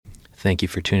Thank you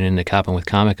for tuning in to Coppin' with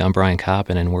Comic. I'm Brian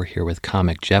Coppin, and we're here with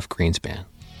comic Jeff Greenspan.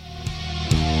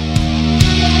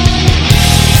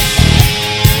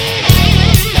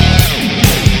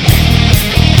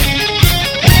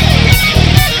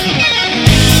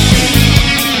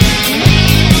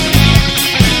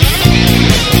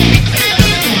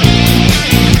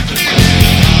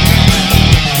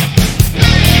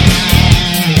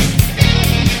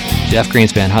 Jeff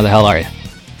Greenspan, how the hell are you?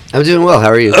 I'm doing well. How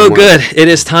are you? Oh, good. It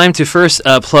is time to first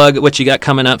plug what you got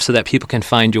coming up so that people can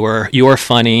find your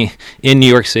funny in New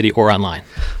York City or online.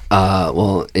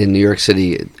 Well, in New York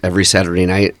City, every Saturday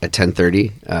night at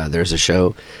 10:30, there's a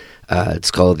show.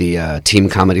 It's called the Team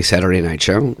Comedy Saturday Night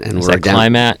Show, and Is that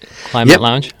Climat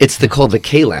Lounge? It's called the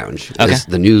K Lounge. Okay. Is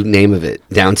the new name of it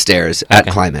downstairs at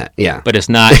Climat. Yeah, but it's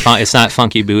not it's not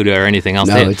Funky Buddha or anything else.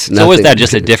 No, it's so was nothing. that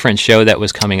just a different show that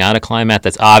was coming out of Climat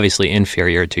that's obviously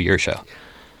inferior to your show?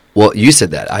 Well, you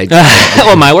said that.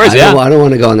 Well, my words. I don't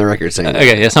want to go on the record saying that.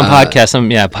 Okay, yeah, some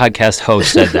podcast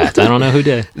host said that. I don't know who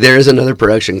did. There is another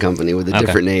production company with a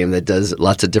different name that does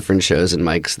lots of different shows and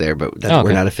mics there, but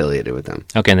we're not affiliated with them.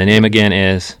 Okay, and the name again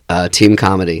is? Team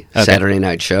Comedy Saturday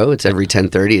Night Show. It's every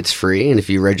 10:30. It's free, and if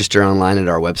you register online at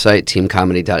our website,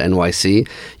 teamcomedy.nyc,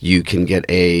 you can get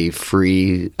a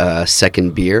free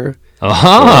second beer.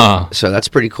 Oh, so that's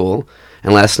pretty cool.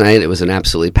 And last night it was an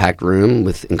absolutely packed room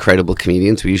with incredible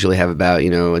comedians. We usually have about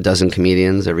a dozen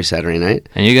comedians every Saturday night.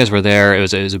 And you guys were there. It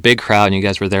was a big crowd, and you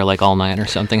guys were there like all night or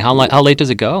something. How late does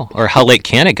it go, or how late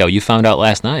can it go? You found out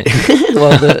last night.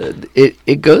 Well,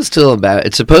 it goes till about.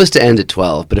 It's supposed to end at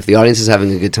 12, but if the audience is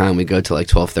having a good time, we go till like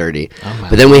 12:30.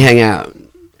 But then we hang out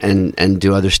and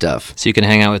do other stuff. So you can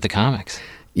hang out with the comics.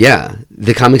 Yeah,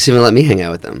 the comics even let me hang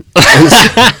out with them.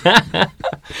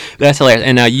 That's hilarious.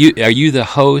 And now, are you the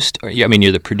host? Or you're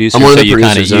the producer. I'm one of the so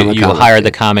producers. You hire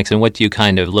the comics, and what do you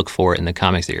kind of look for in the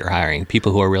comics that you're hiring?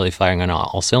 People who are really firing on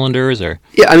all cylinders, or?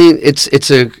 Yeah,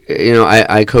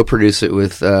 I co-produce it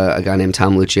with a guy named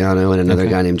Tom Luciano and another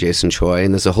guy named Jason Choi,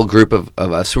 and there's a whole group of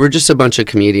us. We're just a bunch of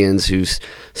comedians who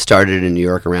started in New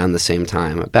York around the same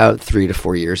time, about 3 to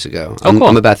 4 years ago. Cool.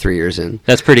 I'm about 3 years in.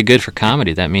 That's pretty good for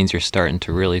comedy. That means you're starting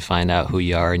to really find out who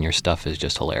you are, and your stuff is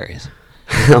just hilarious.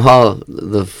 Well,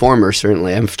 the former,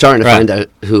 certainly. I'm starting to find out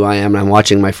who I am, and I'm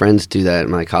watching my friends do that, and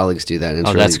my colleagues do that. And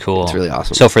that's cool. It's really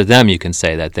awesome. So for them, you can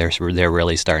say that they're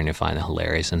really starting to find it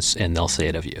hilarious, and they'll say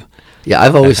it of you. Yeah,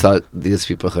 I've always thought these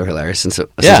people are hilarious since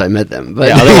I met them.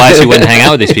 But otherwise you wouldn't hang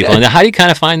out with these people. And how do you kind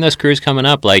of find those crews coming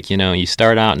up? Like, you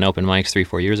start out in open mics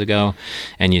 3-4 years ago,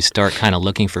 and you start kind of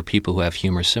looking for people who have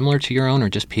humor similar to your own, or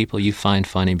just people you find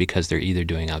funny because they're either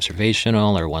doing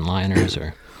observational or one-liners,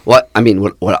 or... What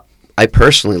I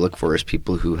personally look for is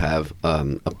people who have a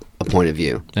point of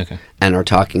view, and are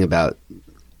talking about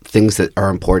things that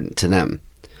are important to them.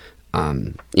 I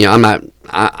don't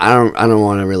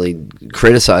want to really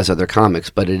criticize other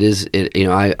comics, but I'm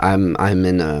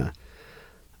in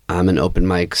open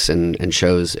mics and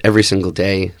shows every single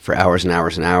day for hours and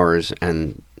hours and hours,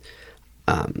 and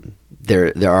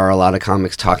there are a lot of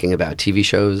comics talking about TV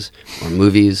shows or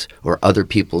movies or other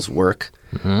people's work.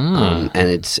 And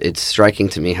it's striking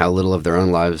to me how little of their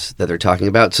own lives that they're talking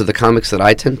about. So the comics that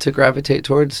I tend to gravitate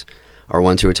towards are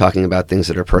ones who are talking about things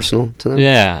that are personal to them.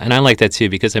 Yeah, and I like that too,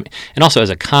 because and also as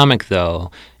a comic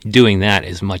though, doing that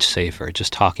is much safer,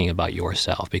 just talking about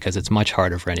yourself, because it's much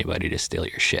harder for anybody to steal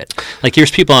your shit. Like, here's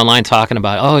people online talking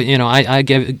about, I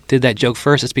did that joke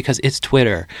first. It's because it's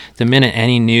Twitter. The minute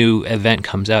any new event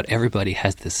comes out, everybody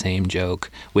has the same joke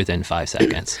within 5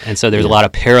 seconds. And so there's a lot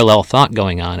of parallel thought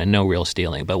going on and no real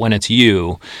stealing. But when it's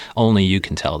you, only you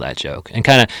can tell that joke. And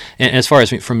kind of, as far as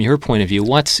from your point of view,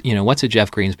 what's a Jeff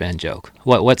Greenspan joke?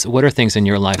 What are things in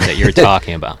your life that you're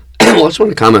talking about? Well, I just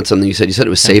want to comment on something you said. You said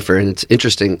it was safer, and it's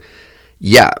interesting.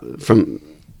 Yeah,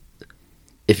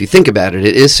 if you think about it,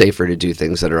 it is safer to do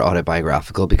things that are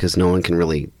autobiographical because no one can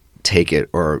really take it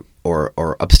or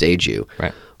upstage you.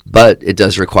 Right. But it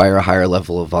does require a higher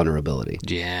level of vulnerability.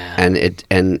 Yeah.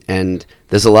 And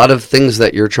there's a lot of things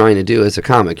that you're trying to do as a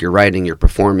comic. You're writing, you're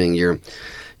performing, you're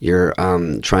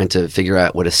trying to figure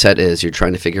out what a set is. You're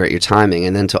trying to figure out your timing,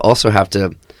 and then to also have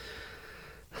to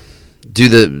do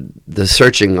the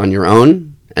searching on your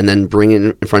own and then bring it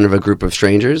in front of a group of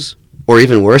strangers, or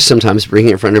even worse, sometimes bring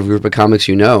it in front of a group of comics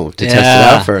to test it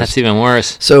out first. That's even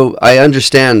worse. So I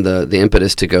understand the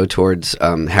impetus to go towards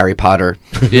Harry Potter,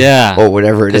 or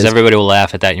whatever it is, because everybody will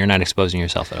laugh at that, and you're not exposing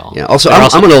yourself at all. Yeah. Also,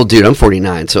 I'm an old dude. I'm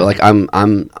 49, so like I'm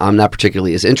not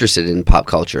particularly as interested in pop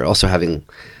culture. Also, having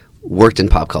worked in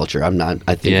pop culture, I'm not.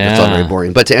 I think that's all very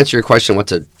boring. But to answer your question,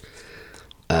 what's a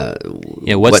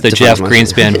Yeah, what's what the defines Jeff myself?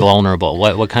 Greenspan vulnerable?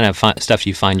 What kind of stuff do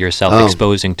you find yourself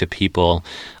exposing to people?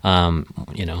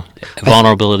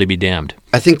 Vulnerability be damned.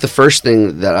 I think the first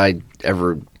thing that I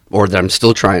ever, or that I'm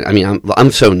still trying. I mean,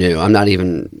 I'm so new. I'm not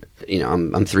even.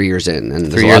 I'm 3 years in,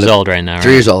 and 3 years old right now. Right?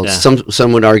 3 years old. Yeah.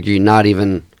 Some would argue not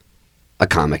even a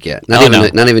comic yet. Not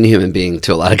even a human being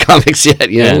to a lot of comics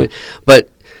yet. You know? But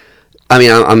I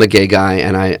mean, I'm a gay guy,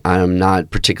 and I'm not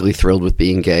particularly thrilled with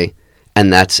being gay,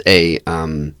 and that's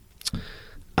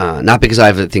not because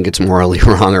I think it's morally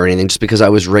wrong or anything, just because I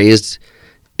was raised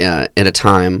at a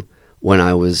time when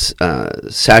I was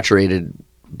saturated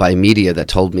by media that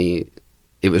told me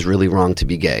it was really wrong to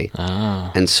be gay.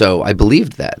 Oh. And so I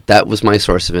believed that. That was my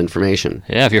source of information.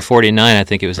 Yeah, if you're 49, I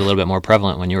think it was a little bit more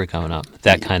prevalent when you were coming up,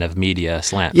 that kind of media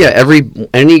slant. Yeah,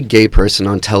 any gay person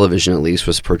on television at least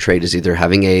was portrayed as either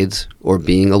having AIDS or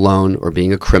being alone or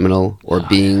being a criminal or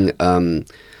being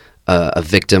a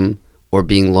victim or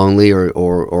being lonely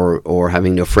or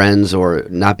having no friends or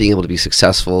not being able to be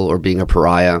successful or being a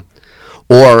pariah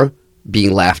or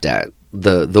being laughed at.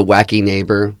 The wacky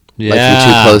neighbor. Yeah. Like from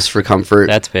Too Close for Comfort.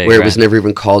 That's big, where it right? was never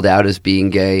even called out as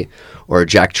being gay, or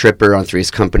Jack Tripper on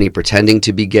Three's Company pretending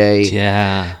to be gay.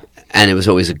 Yeah. And it was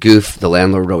always a goof. The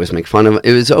landlord would always make fun of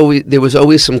it. There was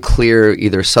always some clear,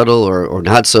 either subtle or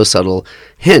not so subtle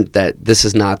hint that this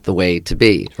is not the way to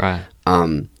be. Right.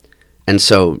 And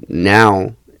so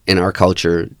now in our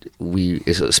culture, we,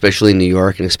 especially in New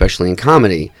York and especially in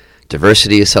comedy,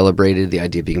 diversity is celebrated. The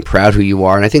idea of being proud who you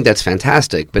are, and I think that's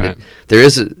fantastic. But Right. there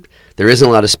isn't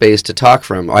a lot of space to talk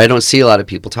from. I don't see a lot of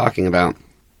people talking about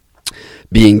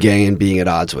being gay and being at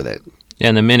odds with it. Yeah,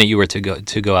 and the minute you were to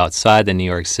go outside the New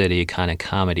York City kind of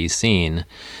comedy scene,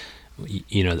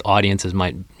 the audiences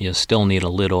might still need a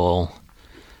little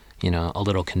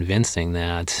convincing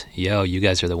that you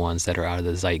guys are the ones that are out of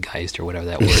the zeitgeist or whatever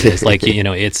that word is. Like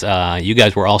it's you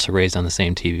guys were also raised on the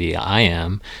same TV I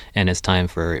am, and it's time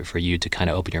for you to kind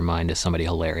of open your mind to somebody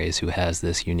hilarious who has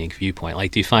this unique viewpoint.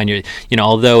 Like, do you find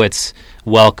although it's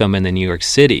welcome in the New York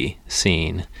City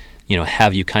scene,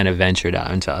 have you kind of ventured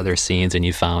out into other scenes and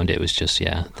you found it was just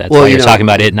that's why you're talking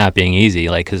about it not being easy,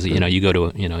 like, because you go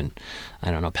to I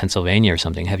don't know, Pennsylvania or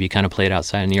something. Have you kind of played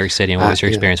outside of New York City, and what was your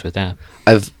experience with that?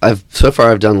 So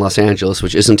far I've done Los Angeles,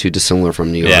 which isn't too dissimilar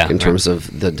from New York in terms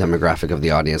of the demographic of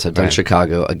the audience. I've done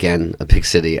Chicago, again, a big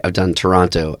city. I've done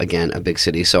Toronto, again, a big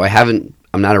city. So I'm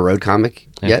not a road comic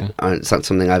yet. It's not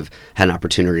something I've had an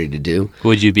opportunity to do.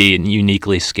 Would you be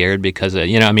uniquely scared because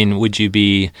would you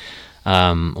be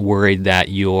worried that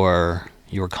your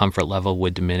comfort level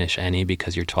would diminish any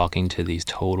because you're talking to these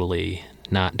totally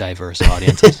not diverse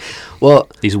audiences? Well,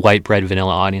 these white bread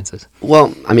vanilla audiences.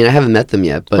 Well, I mean, I haven't met them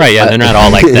yet, but right, yeah, they're not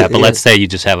all like that. But let's say you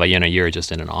just have you're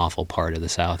just in an awful part of the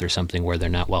South or something where they're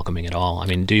not welcoming at all. I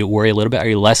mean, do you worry a little bit? Are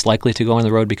you less likely to go on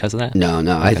the road because of that? No.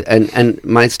 Okay. And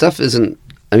my stuff isn't.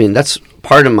 I mean, that's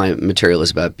part of my material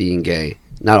is about being gay.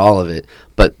 Not all of it,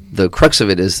 but the crux of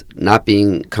it is not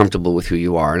being comfortable with who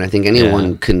you are. And I think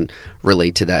anyone can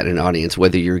relate to that in an audience,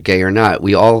 whether you're gay or not.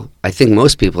 I think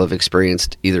most people have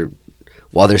experienced either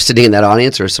while they're sitting in that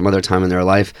audience or some other time in their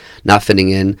life, not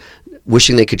fitting in,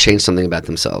 wishing they could change something about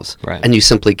themselves. Right. And you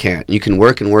simply can't. You can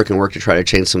work and work and work to try to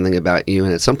change something about you,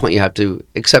 and at some point you have to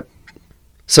accept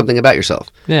something about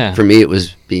yourself. Yeah. For me, it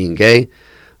was being gay.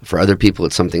 For other people,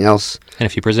 it's something else. And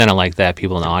if you present it like that,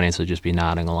 people in the audience would just be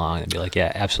nodding along and be like,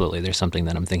 yeah, absolutely, there's something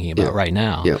that I'm thinking about right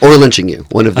now. Yeah, or lynching you.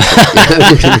 One of the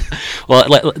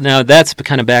Well, now that's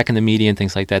kind of back in the media and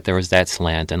things like that. There was that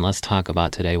slant. And let's talk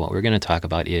about today. What we're going to talk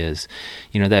about is,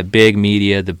 that big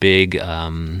media, the big,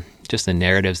 just the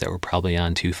narratives that were probably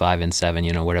on 2, 5, and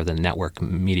 7, whatever the network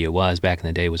media was back in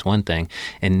the day was one thing.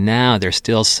 And now they're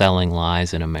still selling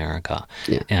lies in America.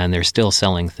 Yeah. And they're still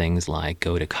selling things like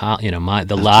go to college.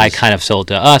 The lie kind of sold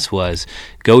to us was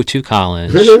go to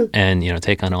college and,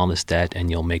 take on all this debt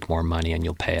and you'll make more money and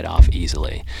you'll pay it off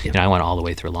easily. Yeah. I went all the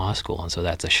way through law school, and so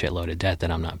that's a shitload of debt that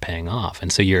I'm not paying off.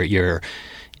 And so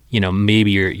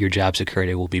maybe your job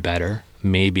security will be better.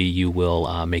 Maybe you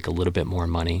will make a little bit more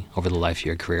money over the life of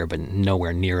your career, but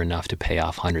nowhere near enough to pay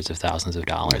off hundreds of thousands of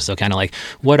dollars. So kind of like,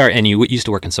 and you used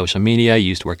to work in social media, you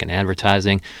used to work in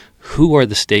advertising. Who are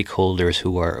the stakeholders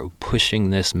who are pushing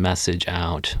this message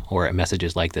out, or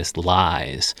messages like this,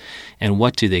 lies, and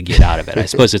what do they get out of it? I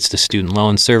suppose it's the student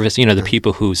loan service. The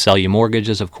people who sell you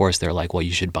mortgages, of course, they're like, well,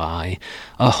 you should buy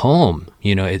a home.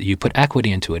 You put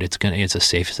equity into it. It's the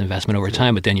safest investment over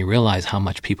time. But then you realize how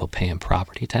much people pay in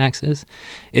property taxes.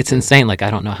 It's insane. Like, I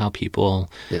don't know how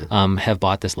people have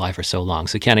bought this lie for so long.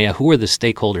 So, Kenny, who are the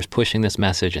stakeholders pushing this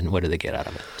message, and what do they get out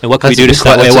of it? And what can we do to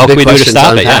stop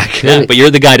it? Yeah, but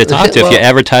you're the guy to talk to if you're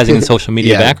advertising and social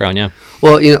media background. Yeah.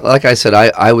 Well, like I said,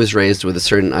 I was raised with a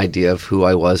certain idea of who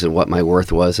I was and what my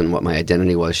worth was and what my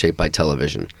identity was, shaped by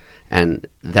television. And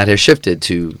that has shifted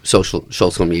to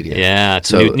social media. Yeah,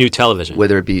 it's new television.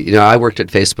 Whether it be, I worked at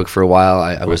Facebook for a while.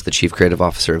 I was the chief creative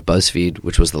officer of BuzzFeed,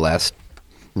 which was the last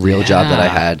real job that I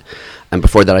had. And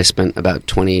before that, I spent about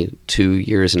 22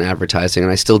 years in advertising.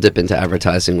 And I still dip into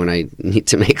advertising when I need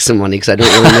to make some money, because I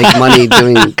don't really make money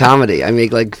doing comedy. I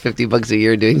make like $50 a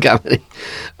year doing comedy.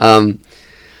 Who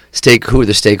are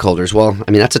the stakeholders? Well,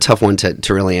 I mean, that's a tough one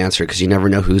to really answer, because you never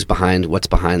know who's what's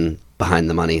behind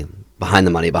the money. Behind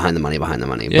the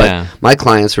money. Yeah. But my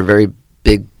clients were very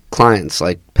big clients,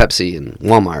 like Pepsi and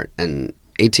Walmart and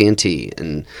AT&T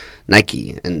and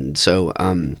Nike. And so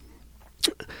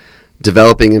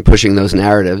developing and pushing those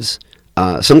narratives,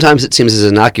 sometimes it seems as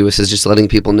innocuous as just letting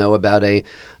people know about a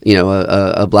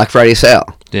Black Friday sale.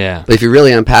 Yeah. But if you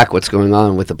really unpack what's going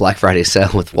on with the Black Friday sale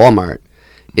with Walmart,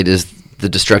 it is the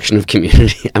destruction of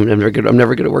community. I'm never going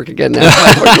to work again now.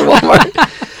 I work for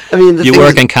Walmart. I mean, you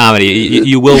work in comedy.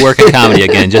 You will work in comedy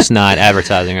again, just not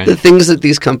advertising, right? The things that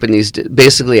these companies do,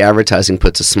 basically advertising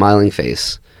puts a smiling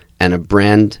face and a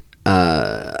brand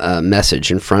message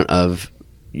in front of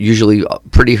usually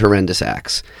pretty horrendous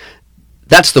acts.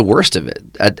 That's the worst of it.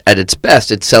 At its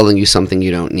best, it's selling you something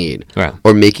you don't need, right,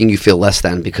 or making you feel less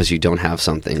than because you don't have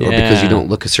something, or because you don't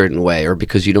look a certain way, or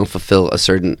because you don't fulfill a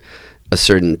certain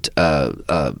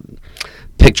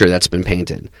picture that's been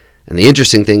painted. And the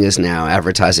interesting thing is now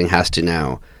advertising has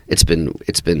to it's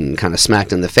been kind of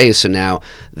smacked in the face. So now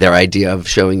their idea of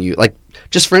showing you, like,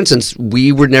 just for instance,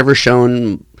 we were never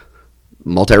shown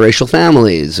multiracial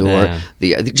families, or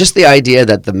the idea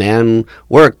that the man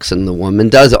works and the woman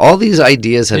does. All these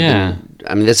ideas have been,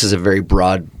 I mean, this is a very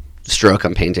broad stroke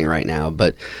I'm painting right now,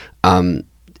 but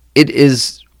it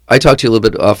is, I talked to you a little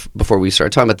bit off before we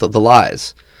started talking about the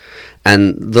lies.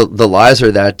 And the lies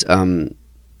are that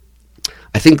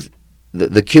I think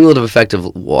the cumulative effect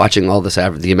of watching all this,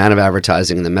 the amount of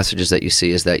advertising and the messages that you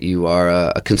see, is that you are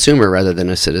a consumer rather than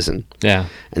a citizen. Yeah.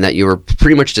 And that you are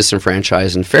pretty much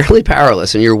disenfranchised and fairly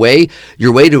powerless. And your way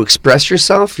to express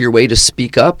yourself, your way to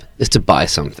speak up, is to buy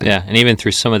something. Yeah, and even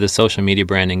through some of the social media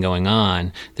branding going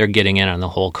on, they're getting in on the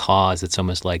whole cause. It's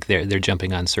almost like they're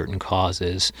jumping on certain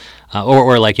causes,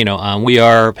 or like, we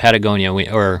are Patagonia,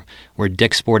 we're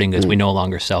Dick's Sporting Goods. We no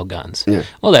longer sell guns. Yeah.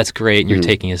 Well, that's great, and you're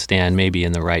taking a stand maybe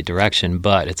in the right direction,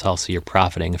 but it's also you're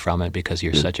profiting from it because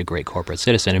you're such a great corporate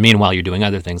citizen. And meanwhile, you're doing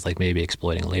other things like maybe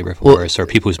exploiting labor force or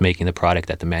people who's making the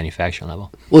product at the manufacturing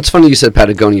level. Well, it's funny you said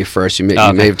Patagonia first. You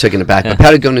may have taken it back, but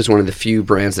Patagonia is one of the few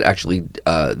brands that actually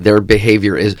their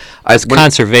behavior is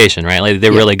conservation, right? Like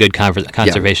they're really good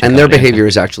conservation, and their behavior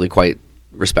is actually quite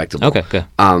respectable. Okay, good.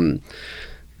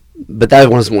 But that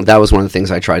was one of the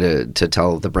things I try to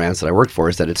tell the brands that I worked for,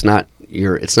 is that it's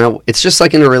just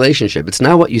like in a relationship. It's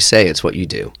not what you say, it's what you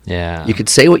do. Yeah. You could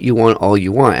say what you want all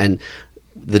you want, and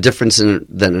the difference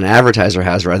that an advertiser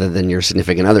has rather than your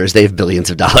significant other is they have billions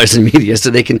of dollars in media, so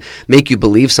they can make you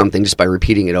believe something just by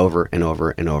repeating it over and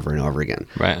over and over and over again.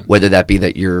 Right. Whether that be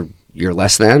that you're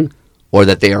less than, or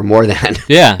that they are more than.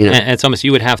 Yeah, and it's almost,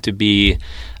 you would have to be,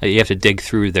 you have to dig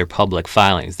through their public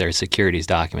filings, their securities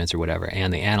documents or whatever,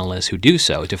 and the analysts who do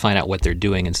so to find out what they're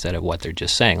doing instead of what they're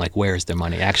just saying. Like, where is their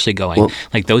money actually going? Well,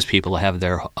 like, those people have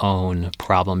their own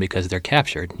problem because they're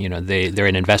captured. They're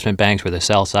in investment banks where the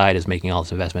sell side is making all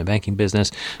this investment banking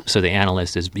business, so the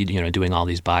analyst is doing all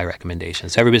these buy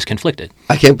recommendations. So everybody's conflicted.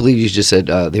 I can't believe you just said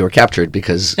they were captured,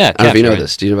 because I don't know if you know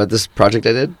this. Do you know about this project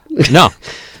I did? No.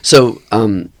 So,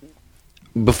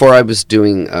 before I was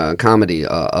doing comedy,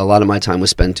 a lot of my time was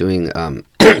spent doing,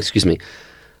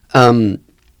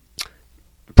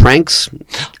 pranks,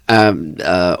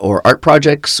 or art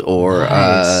projects, or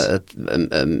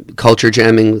culture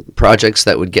jamming projects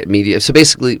that would get media. So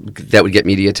basically, that would get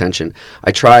media attention.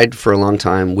 I tried for a long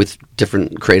time with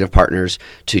different creative partners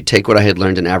to take what I had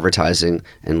learned in advertising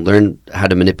and learn how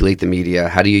to manipulate the media.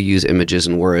 How do you use images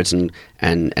and words and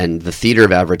the theater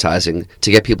of advertising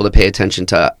to get people to pay attention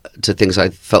to things I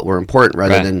felt were important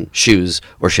rather than shoes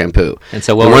or shampoo. And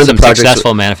so, what were some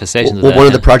successful manifestations of that? One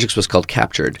of the projects was called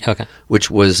Captured,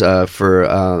 which was for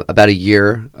about a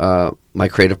year. My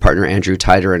creative partner Andrew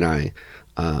Tider and I,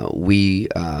 we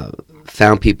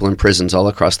found people in prisons all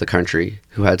across the country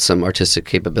who had some artistic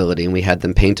capability, and we had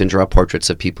them paint and draw portraits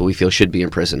of people we feel should be in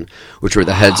prison, which were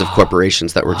the heads of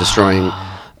corporations that were destroying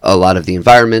a lot of the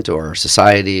environment or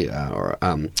society,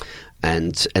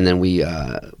 and then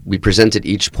we presented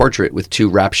each portrait with 2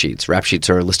 rap sheets. Rap sheets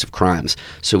are a list of crimes.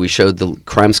 So we showed the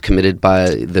crimes committed by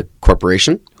the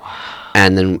corporation.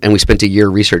 And we spent a year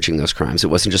researching those crimes. It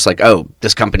wasn't just like, oh,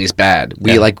 this company's bad.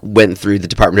 We Yeah. went through the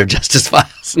Department of Justice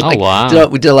files. And, Oh, wow.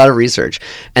 we did a lot of research,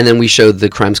 and then we showed the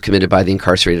crimes committed by the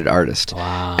incarcerated artist.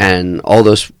 Wow. And all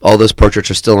those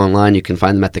portraits are still online. You can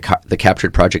find them at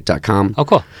thecapturedproject.com. Oh,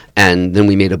 cool. And then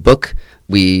we made a book.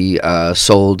 We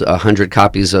sold 1,000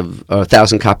 copies of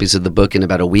the book in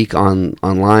about a week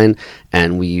online,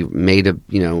 and we made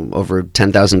over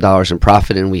 $10,000 in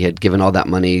profit. And we had given all that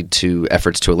money to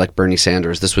efforts to elect Bernie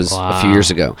Sanders. This was a few years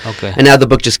ago. Okay. And now the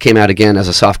book just came out again as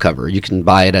a softcover. You can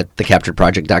buy it at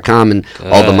thecapturedproject.com, and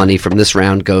all the money from this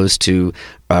round goes to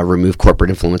remove corporate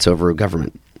influence over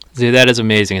government. See, that is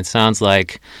amazing. It sounds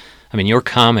like, your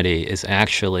comedy is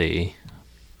actually,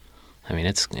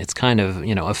 it's kind of,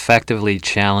 effectively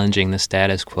challenging the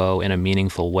status quo in a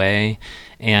meaningful way,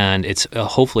 and it's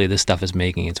hopefully this stuff is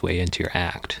making its way into your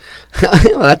act.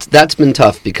 Well, that's been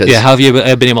tough because Yeah, how have you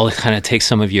been able to kind of take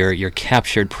some of your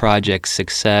captured project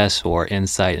success or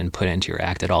insight and put it into your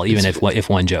act at all, even if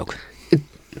one joke?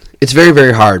 it's very,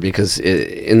 very hard because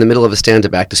in the middle of a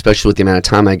stand-up act, especially with the amount of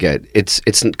time I get, it's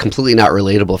completely not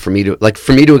relatable for me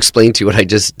to explain to you what I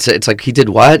just said. It's like, he did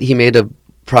what? He made a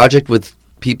project with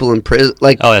people in prison.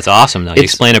 Oh, that's awesome, though. You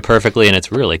explain it perfectly, and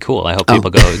it's really cool. I hope people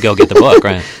go get the book,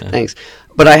 right? Yeah. Thanks.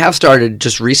 But I have started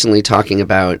just recently talking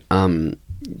about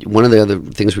one of the other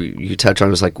things you touch on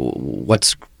was like,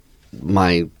 what's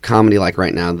my comedy like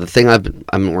right now? The thing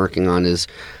I'm working on is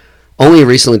only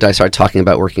recently did I start talking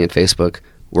about working at Facebook,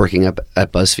 working up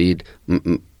at BuzzFeed,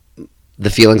 the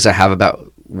feelings I have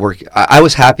about work. I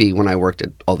was happy when I worked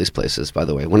at all these places, by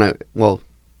the way.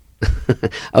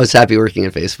 I was happy working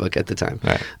at Facebook at the time.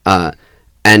 Right.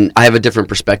 And I have a different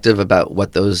perspective about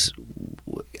what those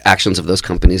actions of those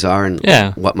companies are and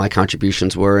what my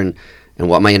contributions were and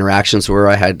what my interactions were.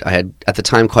 I had at the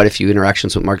time quite a few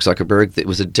interactions with Mark Zuckerberg. It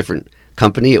was a different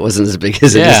company. It wasn't as big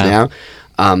as it is now.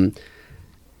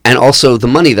 And also the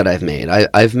money that I've made.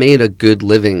 I've made a good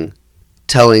living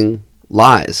telling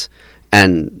lies.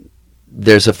 And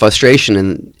there's a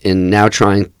frustration in now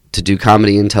trying to do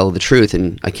comedy and tell the truth,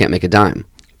 and I can't make a dime.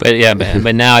 But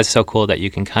but now it's so cool that you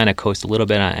can kind of coast a little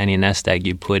bit on any nest egg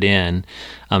you put in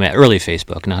at early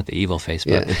Facebook, not the evil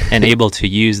Facebook, and able to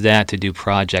use that to do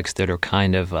projects that are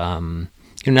kind of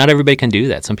not everybody can do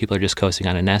that. Some people are just coasting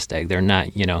on a nest egg. They're not,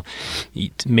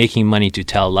 making money to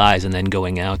tell lies and then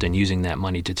going out and using that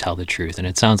money to tell the truth. And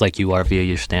it sounds like you are via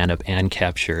your stand-up and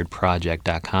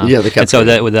capturedproject.com. Yeah, the And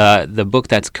so with the book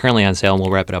that's currently on sale, and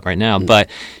we'll wrap it up right now, but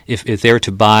if they were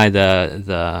to buy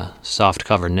the soft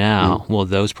cover now, will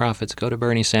those profits go to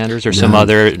Bernie Sanders or some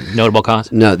other notable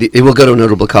cause? No, it will go to a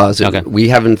notable cause. Okay. We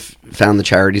haven't found the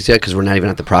charities yet because we're not even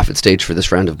at the profit stage for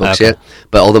this round of books yet.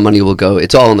 But all the money will go.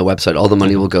 It's all on the website. All the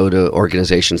money will go to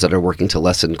organizations that are working to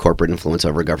lessen corporate influence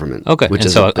over government. Okay, which and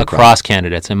is so a big across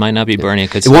candidates, it might not be Bernie.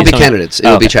 It won't be candidates. It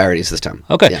will be charities this time.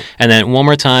 Okay, Yeah. and then one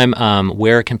more time,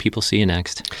 where can people see you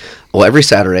next? Well, every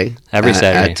Saturday.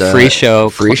 Free show.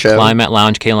 Free show. Climate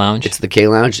Lounge, K Lounge. It's the K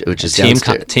Lounge, which is Team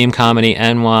downstairs. Team Comedy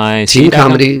NYC.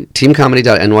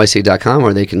 Teamcomedy.nyc.com,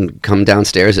 or they can come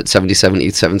downstairs at 77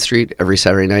 East 7th Street every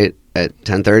Saturday night at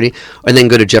 10:30, or then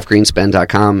go to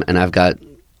jeffgreenspan.com, and I've got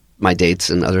my dates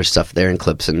and other stuff there and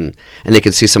clips, and they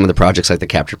can see some of the projects like the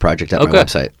Capture Project at my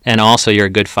website. And also, you're a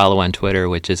good follow on Twitter,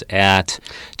 which is at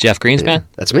Jeff Greenspan. Yeah,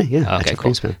 that's me. Yeah. Okay, Jeff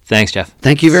cool. Greenspan. Thanks, Jeff.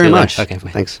 Thank you very See you much. later. Okay,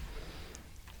 bye. Thanks.